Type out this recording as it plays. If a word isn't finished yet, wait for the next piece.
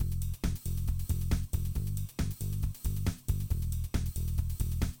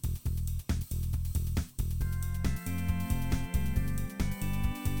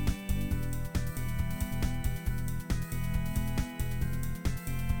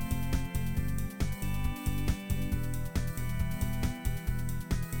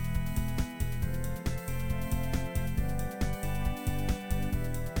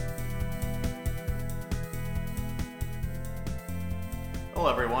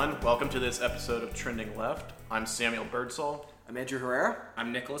everyone. Welcome to this episode of Trending Left. I'm Samuel Birdsall. I'm Andrew Herrera.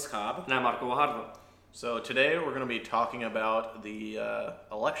 I'm Nicholas Cobb. And I'm Marco Guajardo. So today we're going to be talking about the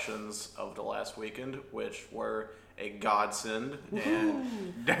elections of the last weekend, which were a godsend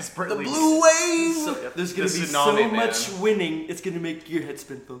and desperately... The blue wave! There's going to be so much winning, it's going to make your head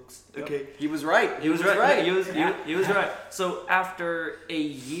spin, folks. Yep. Okay. He was right. He was right. He was right. So after a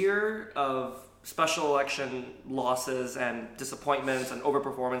year of special election losses and disappointments and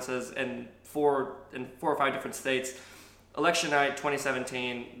overperformances in four or five different states, election night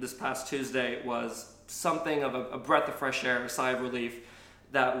 2017, this past Tuesday, was something of a breath of fresh air, a sigh of relief,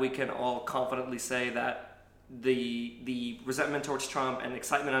 that we can all confidently say that the resentment towards Trump and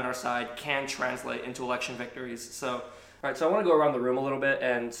excitement on our side can translate into election victories. So I want to go around the room a little bit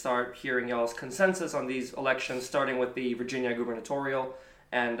and start hearing y'all's consensus on these elections, starting with the Virginia gubernatorial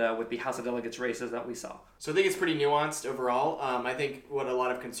and with the House of Delegates races that we saw. So I think it's pretty nuanced overall. I think what a lot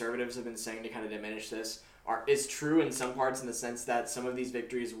of conservatives have been saying to kind of diminish this is true in some parts, in the sense that some of these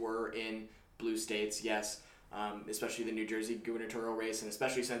victories were in blue states, yes, especially the New Jersey gubernatorial race, and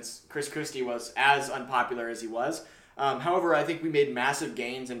especially since Chris Christie was as unpopular as he was. However, I think we made massive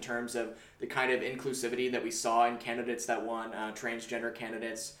gains in terms of the kind of inclusivity that we saw in candidates that won, transgender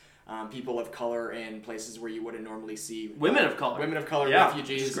candidates, people of color in places where you wouldn't normally see Women of color,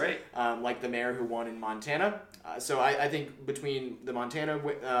 refugees, which is great. Like the mayor who won in Montana. So I think between the Montana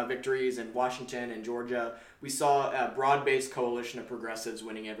victories and Washington and Georgia, we saw a broad-based coalition of progressives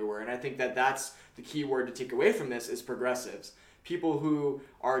winning everywhere. And I think that that's the key word to take away from this is progressives. People who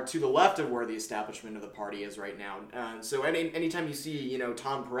are to the left of where the establishment of the party is right now. So anytime you see,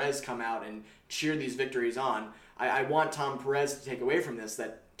 Tom Perez come out and cheer these victories on, I want Tom Perez to take away from this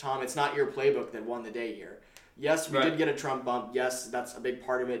that, Tom, it's not your playbook that won the day here. Yes, we did get a Trump bump. Yes, that's a big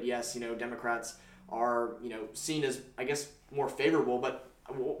part of it. Yes, Democrats are, seen as, I guess, more favorable, but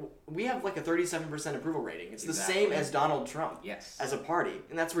we have like a 37% approval rating. It's the same as Donald Trump as a party,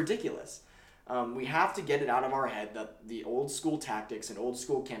 and that's ridiculous. We have to get it out of our head that the old school tactics and old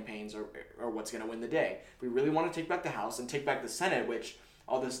school campaigns are what's going to win the day. If we really want to take back the House and take back the Senate, which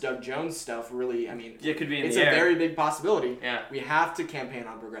all this Doug Jones stuff really, it could be it's a very big possibility. Yeah. We have to campaign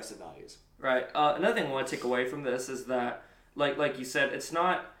on progressive values. Right. Another thing I want to take away from this is that, like you said, it's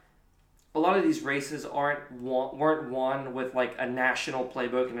not... A lot of these races weren't won with like a national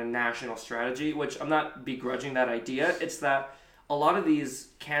playbook and a national strategy, which I'm not begrudging that idea. It's that a lot of these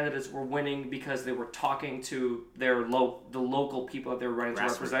candidates were winning because they were talking to the local people that they were running to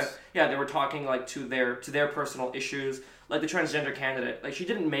represent. Yeah, they were talking like to their personal issues. Like the transgender candidate, like she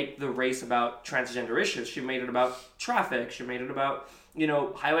didn't make the race about transgender issues. She made it about traffic. She made it about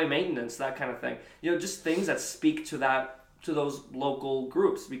highway maintenance, that kind of thing. Just things that speak to those local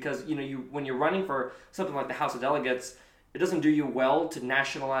groups, because when you're running for something like the House of Delegates, it doesn't do you well to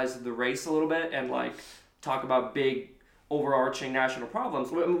nationalize the race a little bit and like talk about big overarching national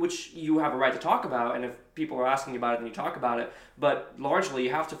problems, which you have a right to talk about, and if people are asking you about it, then you talk about it. But largely,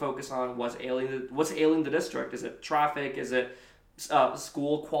 you have to focus on what's ailing the district. Is it traffic? Is it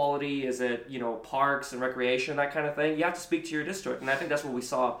school quality? Is it parks and recreation, that kind of thing? You have to speak to your district, and I think that's what we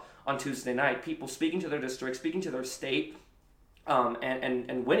saw on Tuesday night. People speaking to their district, speaking to their state,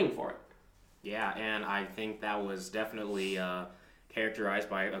 and winning for it. Yeah, and I think that was definitely characterized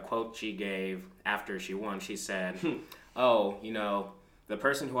by a quote she gave after she won. She said, the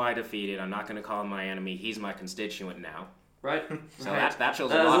person who I defeated, I'm not going to call him my enemy. He's my constituent now. Right. So that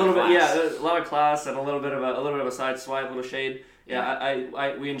shows a lot of class. Yeah, there's a lot of class and a little bit of a side swipe, a little shade.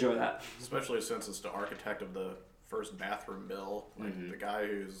 Yeah, we enjoy that. Especially since it's the architect of the first bathroom bill, the guy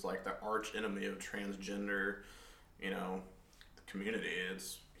who's like the arch enemy of transgender, community.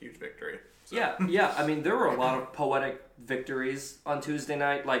 It's a huge victory. So. Yeah. I mean, there were a lot of poetic victories on Tuesday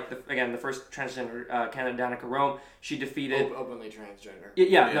night. Like the first transgender candidate, Danica Rome, she defeated openly transgender.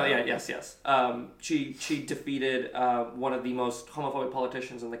 Yes. She defeated one of the most homophobic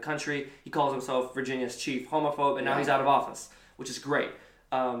politicians in the country. He calls himself Virginia's chief homophobe, and now he's out of office, which is great.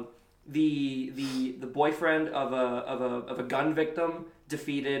 The boyfriend of a gun victim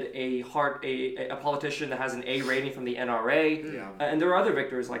defeated a politician that has an A rating from the NRA, and there are other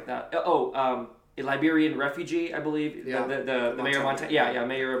victories like that. A Liberian refugee, I believe. The mayor of Montana.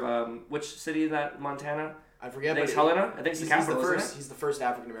 Mayor of which city is that? Montana. I forget. I think it's Helena. I think it's the capital. He's the first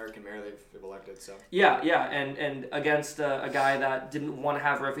African American mayor they've elected. So and against a guy that didn't want to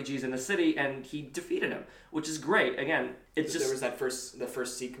have refugees in the city, and he defeated him, which is great. Again, it's just there was the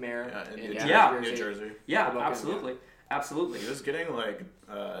first Sikh mayor in New Jersey. Yeah, absolutely. He was getting like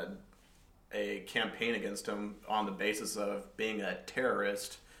a campaign against him on the basis of being a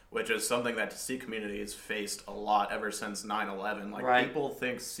terrorist, which is something that the Sikh community has faced a lot ever since 9/11. Like, Right. people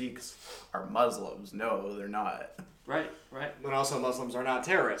think Sikhs are Muslims. No, they're not. Right. But also Muslims are not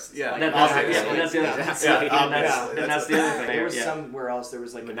terrorists. Yeah, Like, That's obviously. the other thing. Yeah, And that's the other thing. There was Yeah. somewhere else. There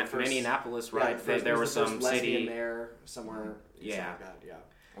was like in the first, Minneapolis, yeah, right? first- there was was the first some lesbian city. mayor somewhere. Yeah. something like that, yeah.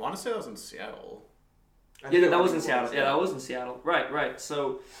 I want to say that was in Seattle. I Yeah, think that it was in Seattle. Yeah, that was in Seattle. Right.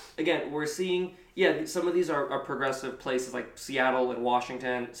 So, again, we're seeing, some of these are progressive places like Seattle and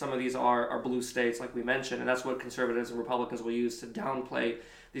Washington. Some of these are blue states, like we mentioned, and that's what conservatives and Republicans will use to downplay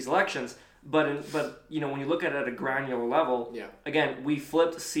these elections. But when you look at it at a granular level, Yeah. again, we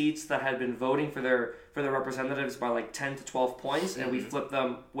flipped seats that had been voting for their representatives by like 10 to 12 points, and we flipped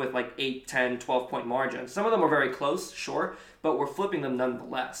them with like 8, 10, 12-point margins. Some of them are very close, sure, but we're flipping them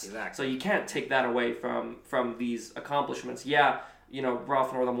nonetheless. Exactly. So you can't take that away from these accomplishments. Yeah,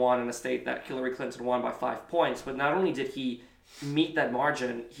 Ralph Northam won in a state that Hillary Clinton won by 5 points, but not only did he meet that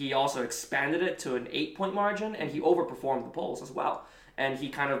margin, he also expanded it to an 8-point margin, and he overperformed the polls as well. And he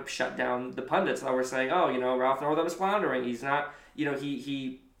kind of shut down the pundits that were saying, Ralph Northam is floundering. He's not,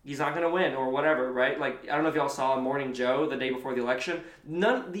 he's not going to win or whatever, right? Like, I don't know if y'all saw Morning Joe the day before the election.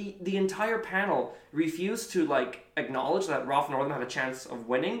 The entire panel refused to, acknowledge that Ralph Northam had a chance of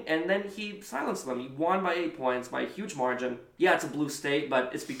winning, and then he silenced them. He won by 8 points by a huge margin. Yeah, it's a blue state,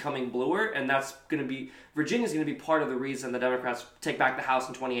 but it's becoming bluer, and that's going to be, Virginia's going to be part of the reason the Democrats take back the House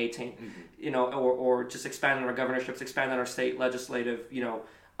in 2018, or just expand on our governorships, expand on our state legislative,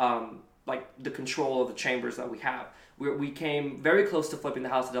 the control of the chambers that we have. We came very close to flipping the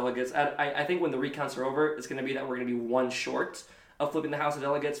House of Delegates. I think when the recounts are over, it's going to be that we're going to be one short of flipping the House of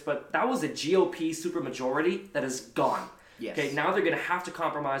Delegates, but that was a GOP supermajority that is gone. Yes. Okay, now they're going to have to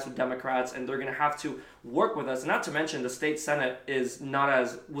compromise with Democrats, and they're going to have to work with us. Not to mention, the state Senate was not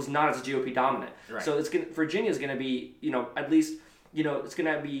as GOP dominant. Right. So Virginia is going to be, at least, it's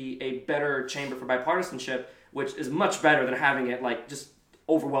going to be a better chamber for bipartisanship, which is much better than having it just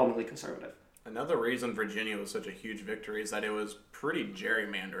overwhelmingly conservative. Another reason Virginia was such a huge victory is that it was pretty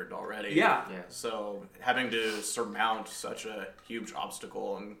gerrymandered already. Yeah. So having to surmount such a huge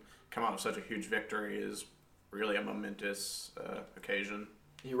obstacle and come out with such a huge victory is really a momentous occasion.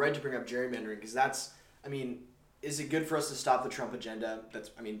 You're right to bring up gerrymandering because is it good for us to stop the Trump agenda?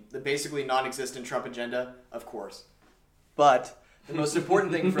 The basically non-existent Trump agenda, of course. But the most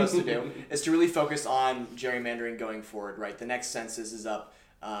important thing for us to do is to really focus on gerrymandering going forward, right? The next census is up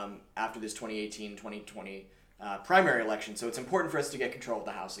after this 2018-2020 primary election. So it's important for us to get control of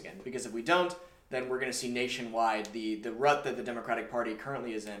the House again, because if we don't, then we're going to see nationwide the rut that the Democratic Party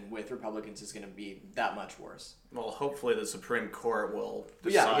currently is in with Republicans is going to be that much worse. Well, hopefully the Supreme Court will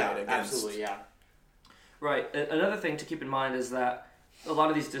decide against... absolutely, yeah. Right. Another thing to keep in mind is that a lot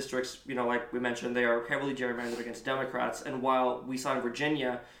of these districts, like we mentioned, they are heavily gerrymandered against Democrats. And while we saw in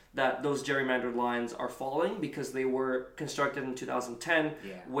Virginia that those gerrymandered lines are falling because they were constructed in 2010,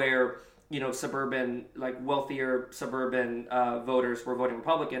 where suburban, wealthier suburban voters were voting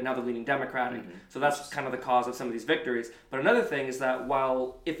Republican. Now they're leaning Democratic. So that's kind of the cause of some of these victories. But another thing is that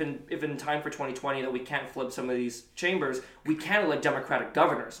while if in time for 2020 that we can't flip some of these chambers, we can elect Democratic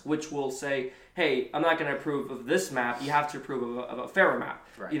governors, which will say, hey, I'm not going to approve of this map. You have to approve of a fairer map.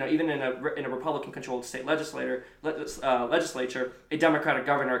 Right. Even in a Republican-controlled state legislature, a Democratic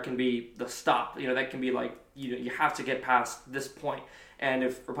governor can be the stop. That can be you have to get past this point. And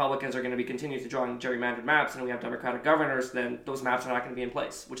if Republicans are going to be continuing to draw in gerrymandered maps and we have Democratic governors, then those maps are not going to be in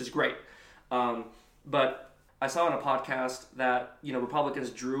place, which is great. But I saw on a podcast that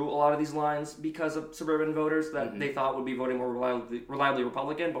Republicans drew a lot of these lines because of suburban voters that they thought would be voting more reliably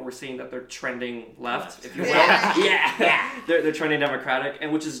Republican, but we're seeing that they're trending left. If you will. Yeah. They're trending Democratic,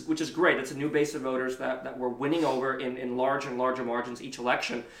 and which is great. It's a new base of voters that we're winning over in large and larger margins each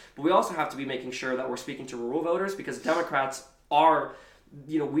election. But we also have to be making sure that we're speaking to rural voters, because Democrats are,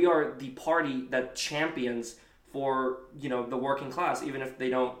 we are the party that champions for the working class, even if they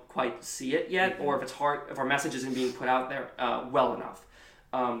don't quite see it yet, or if it's hard, if our message isn't being put out there well enough.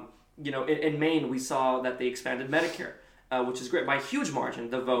 In Maine, we saw that they expanded Medicare, which is great by a huge margin.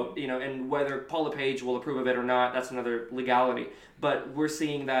 The vote, and whether Paul LePage will approve of it or not, that's another legality. But we're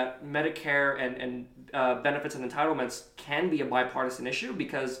seeing that Medicare and benefits and entitlements can be a bipartisan issue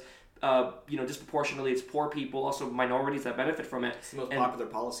because disproportionately it's poor people, also minorities that benefit from it. It's the most popular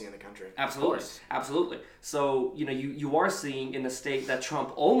policy in the country. Absolutely. So, you are seeing in the state that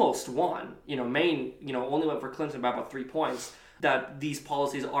Trump almost won, Maine, only went for Clinton by about 3 points, that these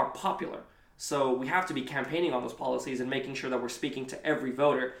policies are popular. So we have to be campaigning on those policies and making sure that we're speaking to every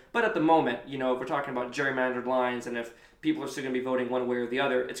voter. But at the moment, if we're talking about gerrymandered lines and if people are still going to be voting one way or the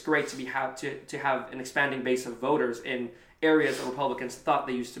other, it's great to have an expanding base of voters in areas that Republicans thought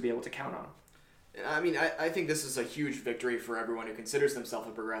they used to be able to count on. I mean, I think this is a huge victory for everyone who considers themselves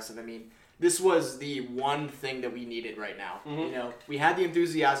a progressive. I mean, this was the one thing that we needed right now. Mm-hmm. You know, we had the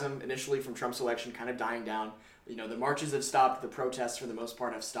enthusiasm initially from Trump's election kind of dying down. You know, the marches have stopped. The protests, for the most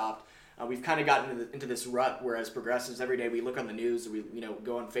part, have stopped. We've kind of gotten into this rut where, as progressives, every day we look on the news, we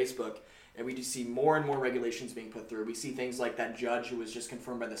go on Facebook, and we just see more and more regulations being put through. We see things like that judge who was just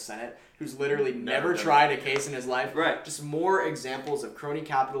confirmed by the Senate, who's literally never tried a case in his life. Right. Just more examples of crony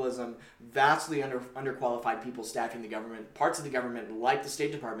capitalism, vastly underqualified people staffing the government, parts of the government, like the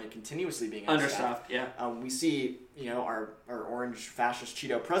State Department, continuously being Understaffed, yeah. We see, our orange fascist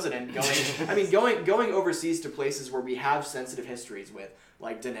Cheeto president going, going overseas to places where we have sensitive histories with,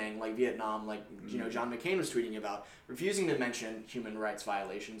 like Da Nang, like Vietnam, like John McCain was tweeting about, refusing to mention human rights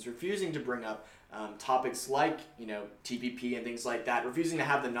violations, refusing to bring up topics like TPP and things like that, refusing to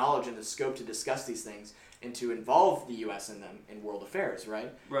have the knowledge and the scope to discuss these things and to involve the U.S. in them in world affairs.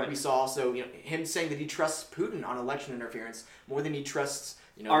 Right. We saw also him saying that he trusts Putin on election interference more than he trusts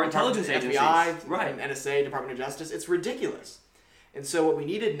our intelligence agencies, FBI, right. NSA, Department of Justice. It's ridiculous. And so what we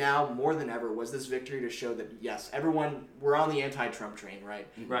needed now more than ever was this victory to show that, yes, everyone, we're on the anti-Trump train, right?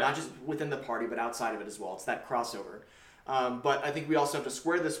 Not just within the party, but outside of it as well. It's that crossover. But I think we also have to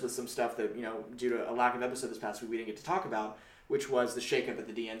square this with some stuff that, due to a lack of episode this past week, we didn't get to talk about, which was the shakeup at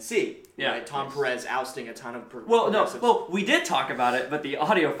the DNC. Yeah. Right? Tom Perez ousting a ton of we did talk about it, but the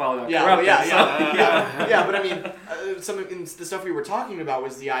audio file got corrupted. Yeah, but I mean, the stuff we were talking about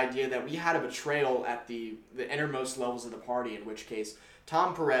was the idea that we had a betrayal at the innermost levels of the party, in which case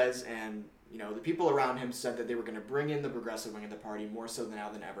Tom Perez and the people around him said that they were going to bring in the progressive wing of the party more so now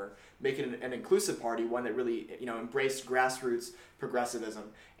than ever, make it an inclusive party, one that really embraced grassroots progressivism.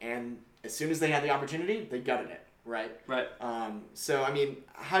 And as soon as they had the opportunity, they gutted it. Right. So, I mean,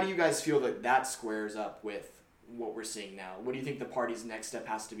 how do you guys feel that squares up with what we're seeing now? What do you think the party's next step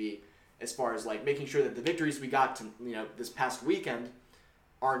has to be, as far as like making sure that the victories we got to this past weekend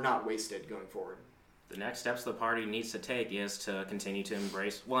are not wasted going forward? The next steps the party needs to take is to continue to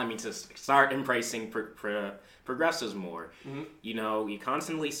to start embracing progressives more. Mm-hmm. You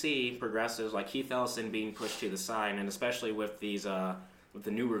constantly see progressives like Keith Ellison being pushed to the side, and especially with these with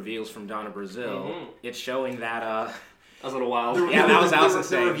the new reveals from Donna Brazile, it's showing that that was a little wild. The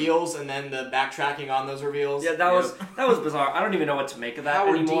reveals and then the backtracking on those reveals. Yeah, that was bizarre. I don't even know what to make of that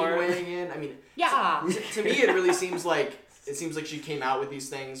anymore. Howard Dean weighing in. I mean, to me, it really seems like she came out with these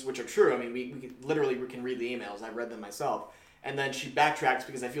things, which are true. I mean, we can read the emails. I've read them myself, and then she backtracks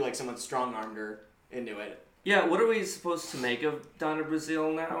because I feel like someone strong-armed her into it. Yeah, what are we supposed to make of Donna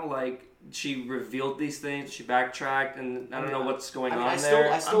Brazile now? Like, she revealed these things, she backtracked, and I don't know what's going on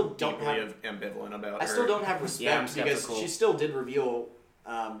there. I still I'm don't have ambivalent about her. I still don't have respect because she still did reveal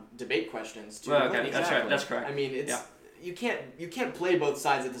debate questions too. Well, okay, that's right. That's correct. I mean, you can't play both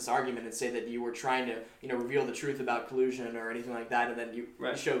sides of this argument and say that you were trying to reveal the truth about collusion or anything like that, and then you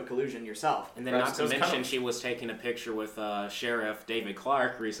showed collusion yourself. And then not to mention she was taking a picture with Sheriff David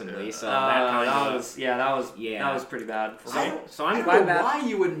Clark recently, so that was pretty bad. So I'm I glad don't know why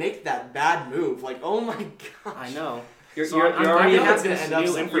you would make that bad move. Like, oh my gosh. I know. You already already have this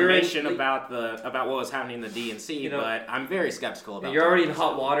new information about what was happening in the DNC, but I'm very skeptical about. You're already in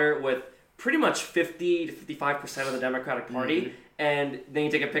hot water with pretty much 50 to 55% of the Democratic Party, and then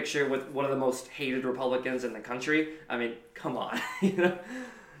you take a picture with one of the most hated Republicans in the country. I mean, come on,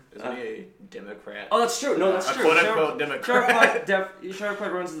 Isn't he a Democrat? Oh, that's true. No, that's true. Quote unquote Democrat. Sheriff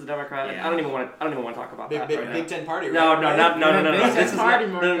Clark runs as a Democrat. Yeah. I don't even want to talk about that. Big Ten party. Right? No.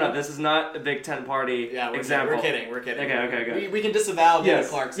 This is not a Big Ten party example. We're kidding. Okay, good. We can disavow David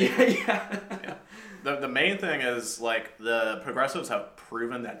Clark's. Yeah. The main thing is, like, the progressives have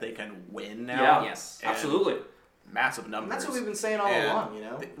proven that they can win now. Yeah, yes, absolutely. Massive numbers. And that's what we've been saying all along,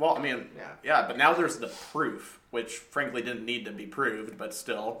 Well, I mean, but now there's the proof, which frankly didn't need to be proved, but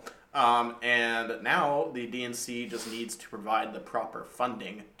still. And now the DNC just needs to provide the proper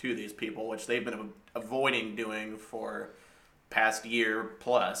funding to these people, which they've been avoiding doing for past year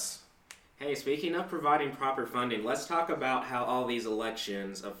plus. Hey, speaking of providing proper funding, let's talk about how all these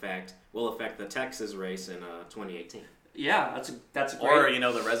elections will affect the Texas race in 2018. Yeah, that's a great.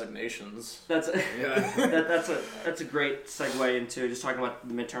 Or the resignations. That's a great segue into just talking about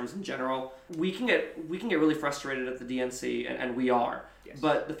the midterms in general. We can get really frustrated at the DNC, and we are. Yes.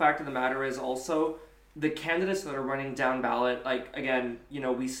 But the fact of the matter is also, the candidates that are running down ballot, like again,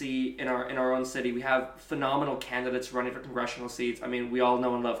 we see in our own city, we have phenomenal candidates running for congressional seats. I mean, we all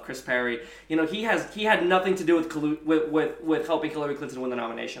know and love Chris Perry. He had nothing to do with helping Hillary Clinton win the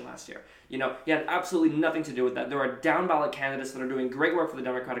nomination last year. He had absolutely nothing to do with that. There are down ballot candidates that are doing great work for the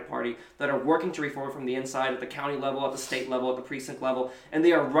Democratic Party, that are working to reform from the inside at the county level, at the state level, at the precinct level, and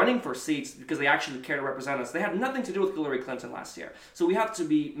they are running for seats because they actually care to represent us. They had nothing to do with Hillary Clinton last year. So we have to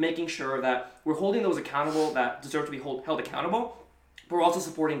be making sure that we're holding those accountable that deserve to be held accountable. But we're also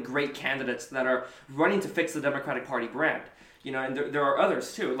supporting great candidates that are running to fix the Democratic Party brand. And there are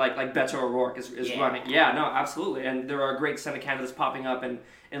others too, like Beto O'Rourke is running. Yeah, no, absolutely. And there are great Senate candidates popping up in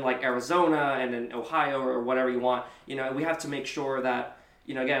like Arizona and in Ohio or whatever you want. And we have to make sure that,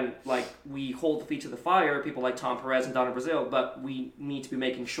 again, like we hold the feet to the fire, people like Tom Perez and Donna Brazile, but we need to be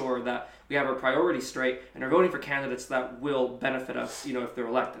making sure that we have our priorities straight and are voting for candidates that will benefit us, if they're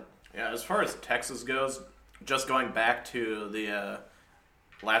elected. Yeah, as far as Texas goes, just going back to the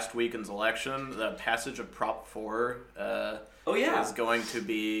last weekend's election, the passage of Prop 4 is going to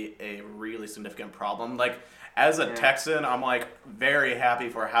be a really significant problem. Like, as a Texan, I'm like very happy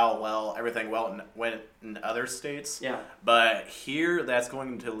for how well everything went in other states. Yeah. But here, that's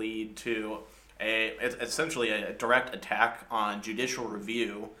going to lead to essentially a direct attack on judicial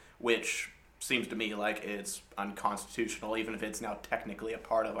review, which seems to me like it's unconstitutional, even if it's now technically a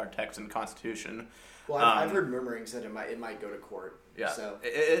part of our Texan Constitution. Well, I've heard murmurings that it might go to court. Yeah, so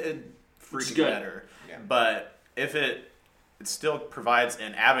it freaking better. Yeah. But if it still provides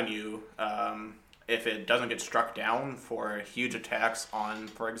an avenue, if it doesn't get struck down for huge attacks on,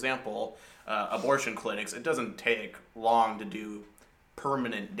 for example, abortion clinics, it doesn't take long to do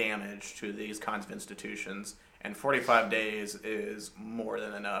permanent damage to these kinds of institutions, and 45 days is more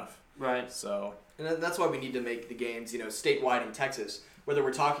than enough. Right. So, and that's why we need to make the games, statewide in Texas. Whether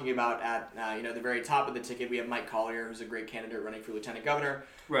we're talking about at the very top of the ticket, we have Mike Collier, who's a great candidate running for lieutenant governor.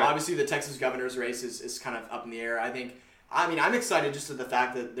 Right. Obviously, the Texas governor's race is kind of up in the air. I'm excited just at the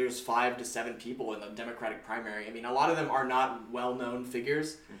fact that there's 5 to 7 people in the Democratic primary. I mean, a lot of them are not well-known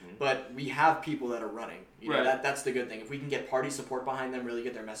figures, but we have people that are running. That's the good thing. If we can get party support behind them, really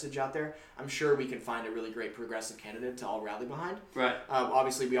get their message out there, I'm sure we can find a really great progressive candidate to all rally behind. Right.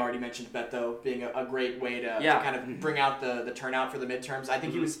 Obviously, we already mentioned Beto being a great way to kind of bring out the turnout for the midterms. I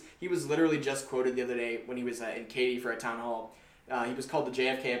think he was literally just quoted the other day when he was in Katy for a town hall. He was called the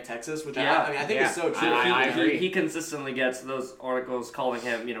JFK of Texas, which I think is so true. I agree. He consistently gets those articles calling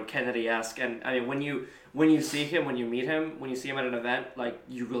him, Kennedy-esque, and I mean when you see him, when you meet him, when you see him at an event, like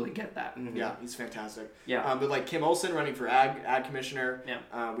you really get that. Mm-hmm. Yeah, he's fantastic. Yeah. But like Kim Olson running for ag commissioner.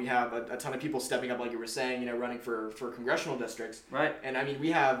 Yeah. We have a ton of people stepping up, like you were saying, running for congressional districts. Right. And I mean,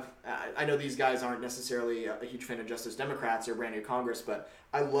 we have. I know these guys aren't necessarily a huge fan of Justice Democrats or brand new Congress, but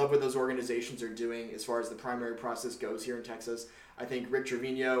I love what those organizations are doing as far as the primary process goes here in Texas. I think Rick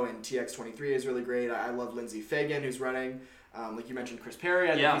Trevino and TX23 is really great. I love Lindsey Fagan, who's running. Like you mentioned, Chris Perry,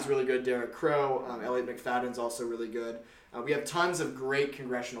 I think he's really good. Derek Crow, Elliot McFadden's also really good. We have tons of great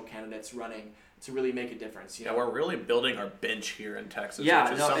congressional candidates running to really make a difference. Yeah, we're really building our bench here in Texas, which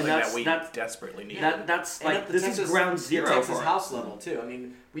is something that we desperately need. That's like this is ground zero the Texas for House level too. I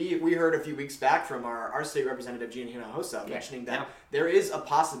mean, we heard a few weeks back from our state representative Gina Hinojosa mentioning that there is a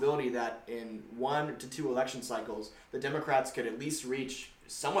possibility that in 1 to 2 election cycles, the Democrats could at least reach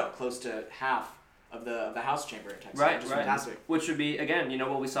somewhat close to half of the House chamber in Texas, which is fantastic. Which would be, again,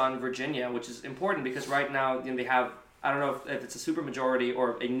 what we saw in Virginia, which is important because right now they have, I don't know if it's a supermajority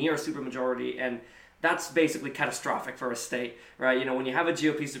or a near supermajority, and that's basically catastrophic for a state, right? When you have a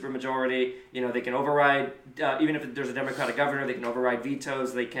GOP supermajority, they can override, even if there's a Democratic governor, they can override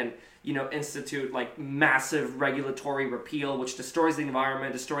vetoes, they can, institute like massive regulatory repeal, which destroys the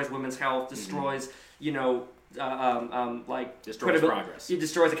environment, destroys women's health, destroys, destroys progress. It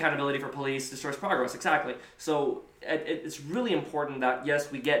destroys accountability for police, destroys progress, exactly. So it's really important that,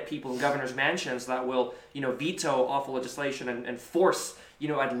 yes, we get people in governors' mansions that will, veto awful legislation and force,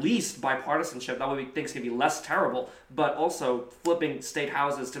 at least bipartisanship. That way things can be less terrible, but also flipping state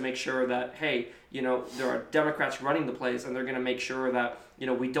houses to make sure that, hey, there are Democrats running the place and they're going to make sure that,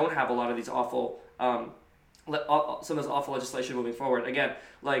 we don't have a lot of these awful some of this awful legislation moving forward. Again,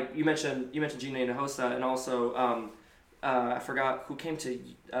 like you mentioned Gina Hinojosa, and also I forgot who came to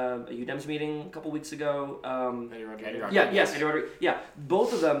a UDEM's meeting a couple weeks ago. Eddie Rodriguez. Eddie Rodriguez. Yeah,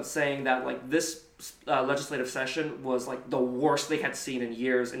 both of them saying that like this legislative session was like the worst they had seen in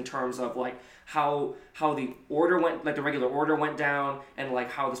years in terms of like how the order went, like the regular order went down, and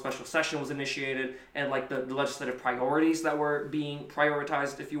like how the special session was initiated, and like the legislative priorities that were being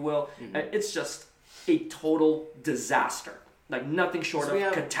prioritized, if you will. It's just a total disaster. like nothing short So we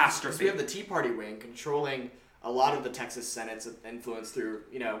of have- catastrophe. So we have the Tea Party wing controlling a lot of the Texas Senate's influence through,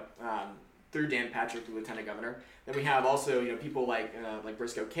 through Dan Patrick, the lieutenant governor. Then we have also, people like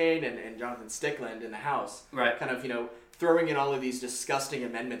Briscoe Cain and Jonathan Stickland in the House, Right. kind of, throwing in all of these disgusting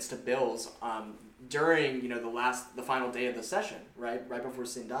amendments to bills during, the final day of the session, right before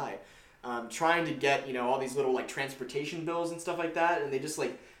Sindai, trying to get, all these little like transportation bills and stuff like that, and they just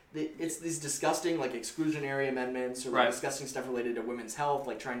it's these disgusting like exclusionary amendments or like Right. disgusting stuff related to women's health,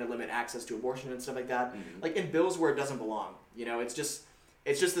 like trying to limit access to abortion and stuff like that, Mm-hmm. like in bills where it doesn't belong.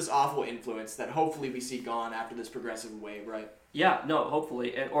 It's just this awful influence that hopefully we see gone after this progressive wave, right? Yeah, no,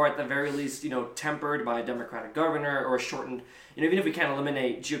 hopefully, or at the very least, tempered by a Democratic governor or shortened. Even if we can't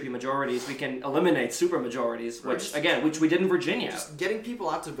eliminate GOP majorities, we can eliminate supermajorities, which we did in Virginia. Just getting people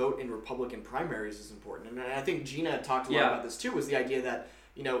out to vote in Republican primaries is important, and I think Gina talked a lot Yeah. about this too. Was the idea that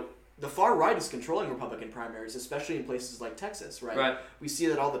the far right is controlling Republican primaries, especially in places like Texas, right? Right. We see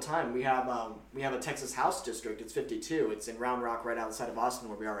that all the time. We have a Texas House district. It's 52. It's in Round Rock, right outside of Austin,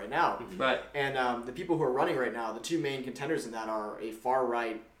 where we are right now. Right. And the people who are running right now, the two main contenders in that are a far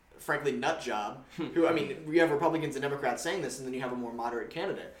right, frankly, nut job. Who we have Republicans and Democrats saying this, and then you have a more moderate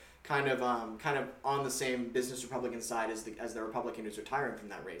candidate, kind of on the same business Republican side as the Republican who's retiring from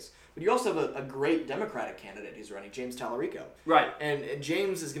that race. But you also have a great Democratic candidate who's running, James Tallarico. Right. And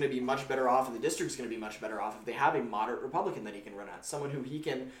James is going to be much better off, and the district's going to be much better off if they have a moderate Republican that he can run at, someone who he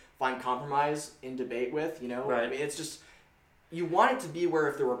can find compromise in debate with. Right. It's just, you want it to be where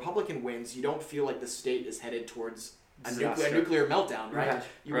if the Republican wins, you don't feel like the state is headed towards a Disaster. nuclear meltdown, right? Right.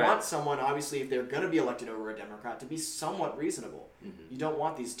 You Right. want someone, obviously, if they're going to be elected over a Democrat, to be somewhat reasonable. Mm-hmm. You don't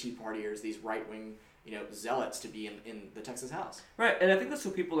want these Tea Partiers, these right-wing, zealots to be in the Texas House. Right, and I think that's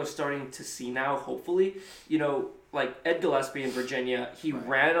what people are starting to see now, hopefully. Like Ed Gillespie in Virginia, he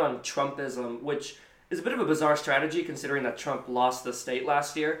ran on Trumpism, which is a bit of a bizarre strategy considering that Trump lost the state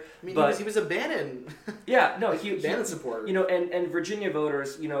last year. I mean, but he was a Bannon, yeah, no, he Bannon supporter. and Virginia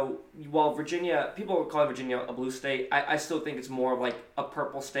voters, while people call Virginia a blue state, I still think it's more like a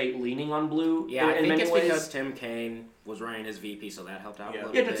purple state leaning on blue. Yeah, I in think many it's ways. because Tim Kaine was running as VP, so that helped out a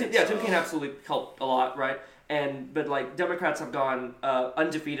little bit. Tim so- Kaine absolutely helped a lot, right? But like Democrats have gone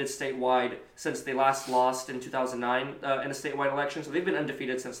undefeated statewide since they last lost in 2009 in a statewide election, so they've been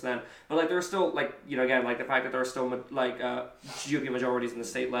undefeated since then. But like there are still again the fact that there are still GOP majorities in the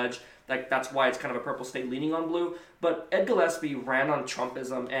state ledge, that's why it's kind of a purple state leaning on blue. But Ed Gillespie ran on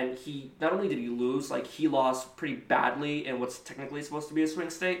Trumpism, and he not only did he lose, he lost pretty badly in what's technically supposed to be a swing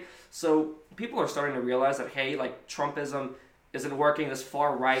state. So people are starting to realize that Trumpism isn't working. This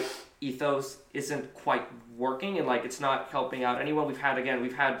far right ethos isn't quite working, and it's not helping out anyone. We've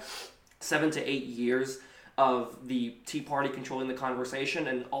had 7 to 8 years of the Tea Party controlling the conversation,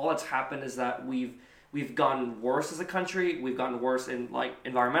 and all that's happened is that we've gotten worse as a country. We've gotten worse in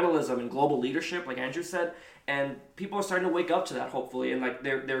environmentalism and global leadership, like Andrew said, and people are starting to wake up to that, hopefully, and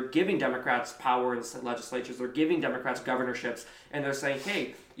they're giving Democrats power in legislatures. They're giving Democrats governorships, and they're saying,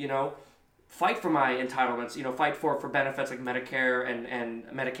 hey, fight for my entitlements, fight for benefits like Medicare and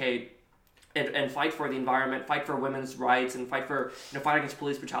Medicaid, and fight for the environment, fight for women's rights, and fight against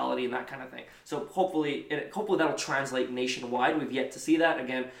police brutality and that kind of thing. So hopefully that'll translate nationwide. We've yet to see that.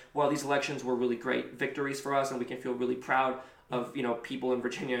 Again, while these elections were really great victories for us, and we can feel really proud of people in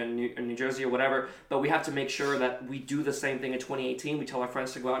Virginia and New Jersey or whatever, but we have to make sure that we do the same thing in 2018. We tell our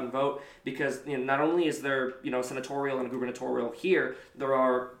friends to go out and vote, because not only is there senatorial and gubernatorial here, there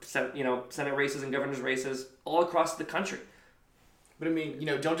are Senate races and governor's races all across the country. But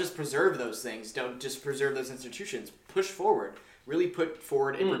don't just preserve those things. Don't just preserve those institutions. Push forward. Really put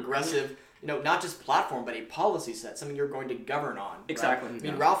forward a progressive, not just platform, but a policy set, something you're going to govern on. Exactly.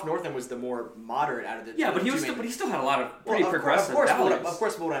 Right? Ralph Northam was the more moderate out of the Yeah, but he still had a lot of pretty progressive values. Of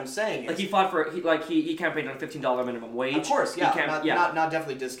course, but what I'm saying is, he fought for he campaigned on a $15 minimum wage. Of course, yeah. He Not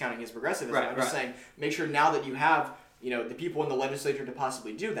definitely discounting his progressivism. Right, I'm just saying, make sure now that you have the people in the legislature to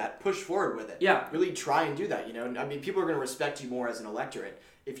possibly do that, push forward with it. Yeah. Really try and do that. People are going to respect you more as an electorate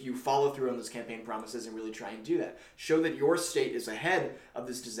if you follow through on those campaign promises and really try and do that. Show that your state is ahead of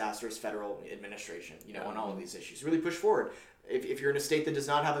this disastrous federal administration, on all of these issues. Really push forward. If you're in a state that does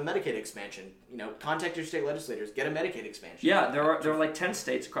not have a Medicaid expansion, contact your state legislators, get a Medicaid expansion. Yeah, there are 10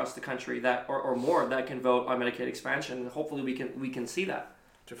 states across the country that or more that can vote on Medicaid expansion, and hopefully we can see that.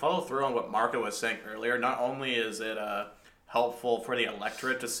 To follow through on what Marco was saying earlier, not only is it helpful for the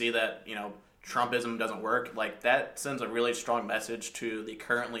electorate to see that, Trumpism doesn't work, that sends a really strong message to the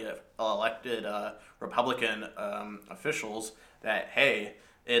currently elected Republican officials that, hey,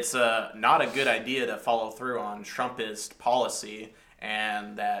 it's not a good idea to follow through on Trumpist policy,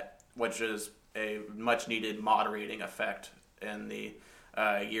 and which is a much needed moderating effect in the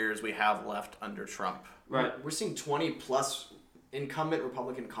years we have left under Trump. Right. We're seeing 20 plus incumbent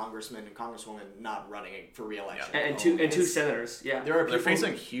Republican congressmen and congresswomen not running for re-election. Yeah. And two senators. Yeah. There are They're people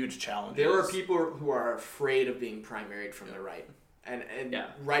facing huge challenges. There are people who are afraid of being primaried from the right, and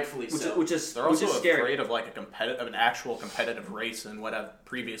rightfully so. Which is They're also scary. afraid of like an actual competitive race in what have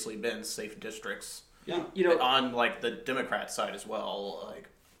previously been safe districts. Yeah. You know, On like the Democrat side as well, like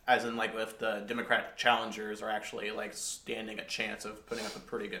as in like if the Democrat challengers are actually like standing a chance of putting up a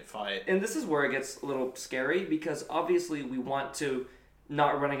pretty good fight. and this is where it gets a little scary because obviously we want to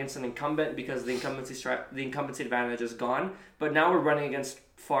not run against an incumbent because the incumbency advantage is gone. But now we're running against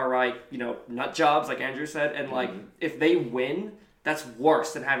far right, nut jobs like Andrew said, and like if they win, that's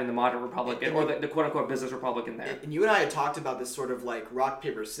worse than having the moderate Republican or the quote unquote business Republican there. And you and I had talked about this sort of like rock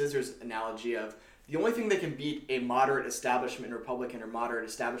paper scissors analogy of the only thing that can beat a moderate establishment Republican or moderate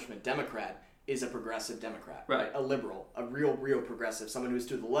establishment Democrat is a progressive Democrat, Right. A liberal, a real progressive, someone who's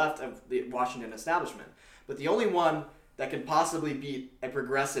to the left of the Washington establishment. But the only one that can possibly beat a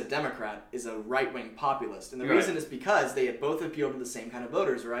progressive Democrat is a right-wing populist. And the Right. reason is because they both appeal to the same kind of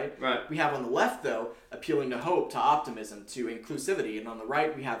voters, right? Right. We have on the left, though, appealing to hope, to optimism, to inclusivity. And on the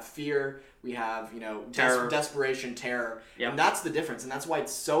right, we have fear, we have, Terror. desperation, terror. Yeah. And that's the difference. And that's why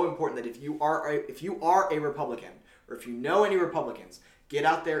it's so important that if you are a Republican, or if you know any Republicans, get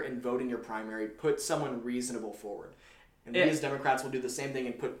out there and vote in your primary. Put someone reasonable forward. And we as Democrats will do the same thing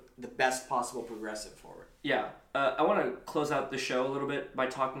and put the best possible progressive forward. Yeah, I want to close out the show a little bit by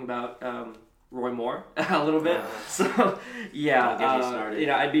talking about Roy Moore a little bit. So, yeah, Don't get me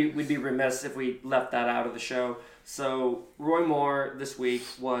started. we'd be remiss if we left that out of the show. So, Roy Moore this week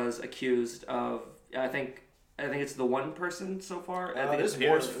was accused of, I think it's the one person so far. I think There's it's-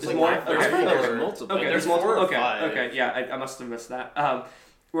 more. there's It's like more? nine- Okay. there's I thought there four. was multiple. Okay, There's there's multiple. 4 or Okay, 5. okay, yeah, I must have missed that.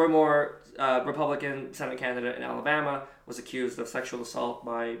 Roy Moore, Republican Senate candidate in Alabama, was accused of sexual assault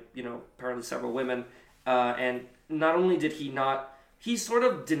by apparently several women, and not only did he sort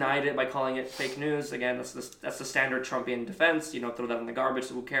of denied it by calling it fake news. Again, that's the standard Trumpian defense. Throw that in the garbage.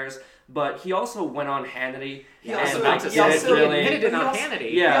 So who cares? But he also went on Hannity. He and also- about to he say also he really, admitted it he on also-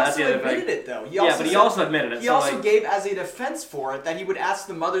 Hannity. Yeah, he that's also the other admitted thing. it, though. He Yeah, also but he said- also admitted it. He so, also like, gave as a defense for it that he would ask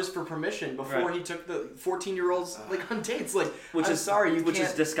the mothers for permission before Right. he took the 14-year-olds on dates. Like, which I'm is sorry, you which can't.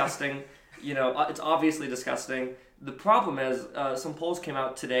 is disgusting. It's obviously disgusting. The problem is, some polls came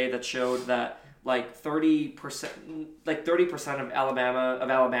out today that showed that like 30% of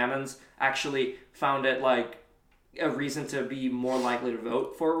Alabamans actually found it like a reason to be more likely to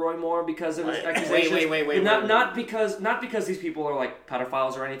vote for Roy Moore because of his Wait, accusations. wait, But not wait. because these people are like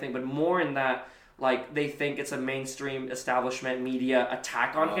pedophiles or anything, but more in that like they think it's a mainstream establishment media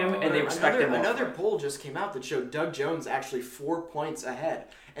attack on him and they respect him more. Another poll just came out that showed Doug Jones actually 4 points ahead.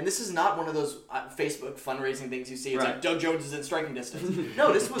 And this is not one of those Facebook fundraising things you see. It's Right. like Doug Jones is in striking distance.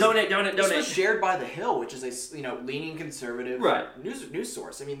 No, this was Donate. This was shared by The Hill, which is a leaning conservative Right. news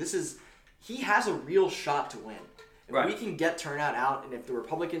source. I mean, he has a real shot to win. If Right. we can get turnout out, and if the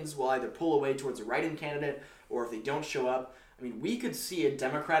Republicans will either pull away towards a write-in candidate, or if they don't show up, I mean, we could see a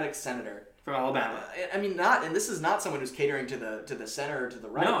Democratic senator from Alabama. I mean, and this is not someone who's catering to the center or to the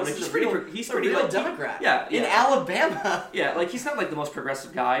right. No, this he's is pretty a pretty, real like, Democrat. yeah, in yeah. Alabama. Yeah, like he's not like the most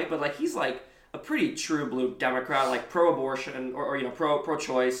progressive guy, but like he's like a pretty true blue Democrat, like pro-abortion or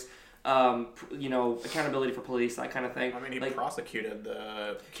pro-choice, accountability for police, that kind of thing. I mean, he like, prosecuted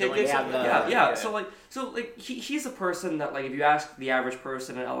the Kid killings Gibson. of Yeah, yeah. So he's a person that like if you ask the average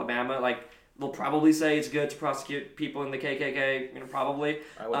person in Alabama, like they'll probably say it's good to prosecute people in the KKK. Probably.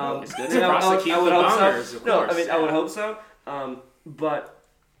 I would hope. It's good to prosecute the bombers, of No, course. I mean I would hope so. But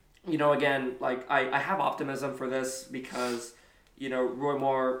again, like I have optimism for this because Roy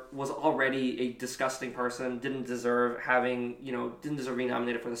Moore was already a disgusting person, didn't deserve being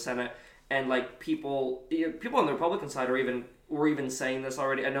nominated for the Senate, and like people on the Republican side were even saying this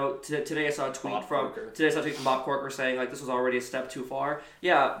already. I know today I saw a tweet from Bob Corker saying like this was already a step too far.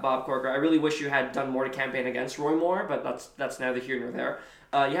 Yeah, Bob Corker, I really wish you had done more to campaign against Roy Moore, but that's neither here nor there.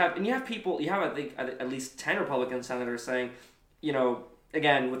 You have I think at least 10 Republican senators saying,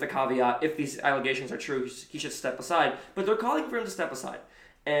 again with the caveat, if these allegations are true, he should step aside. But they're calling for him to step aside.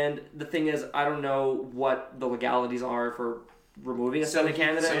 And the thing is, I don't know what the legalities are for removing a Senate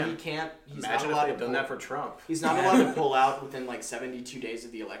candidate. So he can't. He's Imagine not if allowed they'd to done pull, that for Trump. He's not allowed to pull out within like 72 days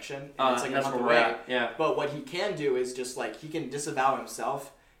of the election. And it's like a that's month where we're away. at. Yeah. But what he can do is just like he can disavow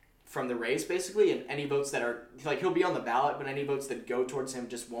himself from the race basically, and any votes that are like he'll be on the ballot, but any votes that go towards him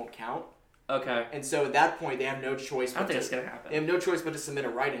just won't count. Okay. And so at that point, they have no choice. I don't but think it's to, gonna happen. They have no choice but to submit a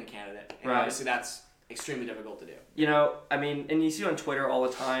write-in candidate, and Right. obviously that's extremely difficult to do. I mean, and you see on Twitter all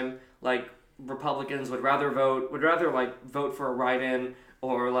the time, like Republicans would rather vote for a write-in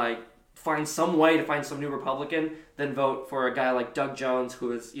or like find some way to find some new Republican than vote for a guy like Doug Jones,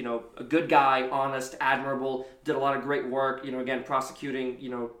 who is, you know, a good guy, honest, admirable, did a lot of great work, you know, again, prosecuting, you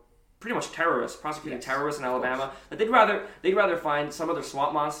know, pretty much prosecuting terrorists in Alabama. Like they'd rather find some other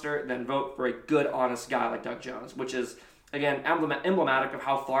swamp monster than vote for a good, honest guy like Doug Jones, which is, again, emblematic of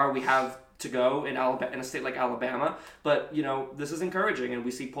how far we have to go in a state like Alabama. But, you know, this is encouraging, and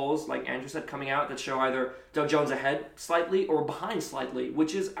we see polls, like Andrew said, coming out that show either Doug Jones ahead slightly or behind slightly,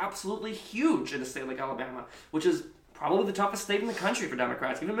 which is absolutely huge in a state like Alabama, which is probably the toughest state in the country for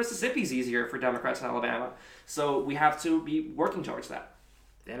Democrats. Even Mississippi's easier for Democrats in Alabama. So we have to be working towards that.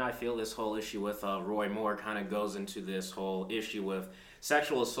 Then I feel this whole issue with Roy Moore kind of goes into this whole issue with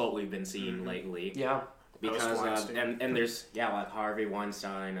sexual assault we've been seeing lately. Yeah. Because and there's like Harvey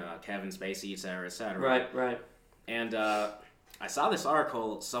Weinstein, Kevin Spacey, et cetera. Right. And I saw this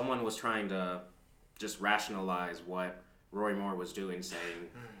article. Someone was trying to just rationalize what Roy Moore was doing,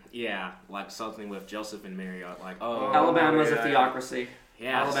 saying, like something with Joseph and Mary, like, Alabama's a theocracy.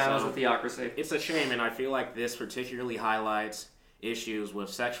 Yeah, Alabama's a theocracy. It's a shame, and I feel like this particularly highlights issues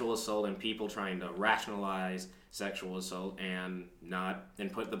with sexual assault and people trying to rationalize sexual assault and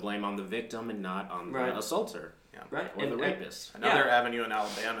put the blame on the victim and not on the assaulter, or the rapist. Another avenue in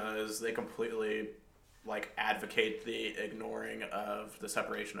Alabama is they completely advocate the ignoring of the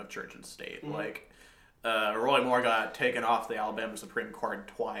separation of church and state. Roy Moore got taken off the Alabama Supreme Court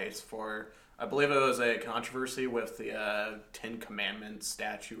twice for, I believe it was a controversy with the Ten Commandments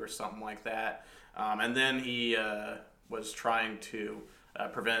statue or something like that, and then he was trying to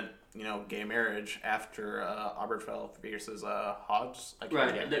prevent gay marriage after Obergefell versus Hodges.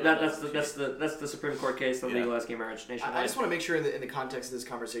 Right. That's the Supreme Court case that legalized gay marriage nationwide. I just want to make sure in the context of this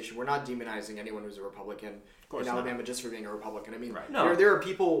conversation, we're not demonizing anyone who's a Republican in Alabama just for being a Republican. I mean, there are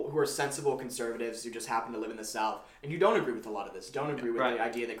people who are sensible conservatives who just happen to live in the South, and you don't agree with a lot of this. Don't agree with the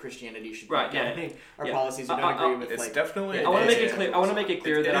idea that Christianity should be governing our policies. You don't agree with it's definitely. I want to make it clear. I want to make it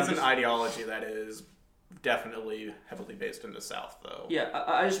clear that it's an ideology that is definitely heavily based in the South, though. Yeah,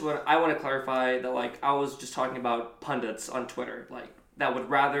 I want to clarify that, I was just talking about pundits on Twitter, that would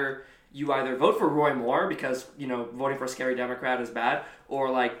rather you either vote for Roy Moore because, voting for a scary Democrat is bad,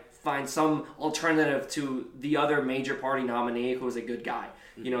 or, find some alternative to the other major party nominee who is a good guy.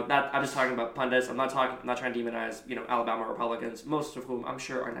 That I'm just talking about pundits. I'm not trying to demonize, Alabama Republicans, most of whom I'm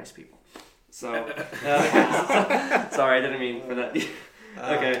sure are nice people. So, sorry, I didn't mean for that.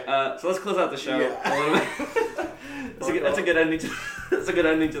 Okay, so let's close out the show. That's a good ending. That's a good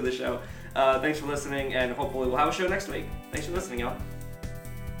ending to the show. Thanks for listening, and hopefully we'll have a show next week. Thanks for listening, y'all.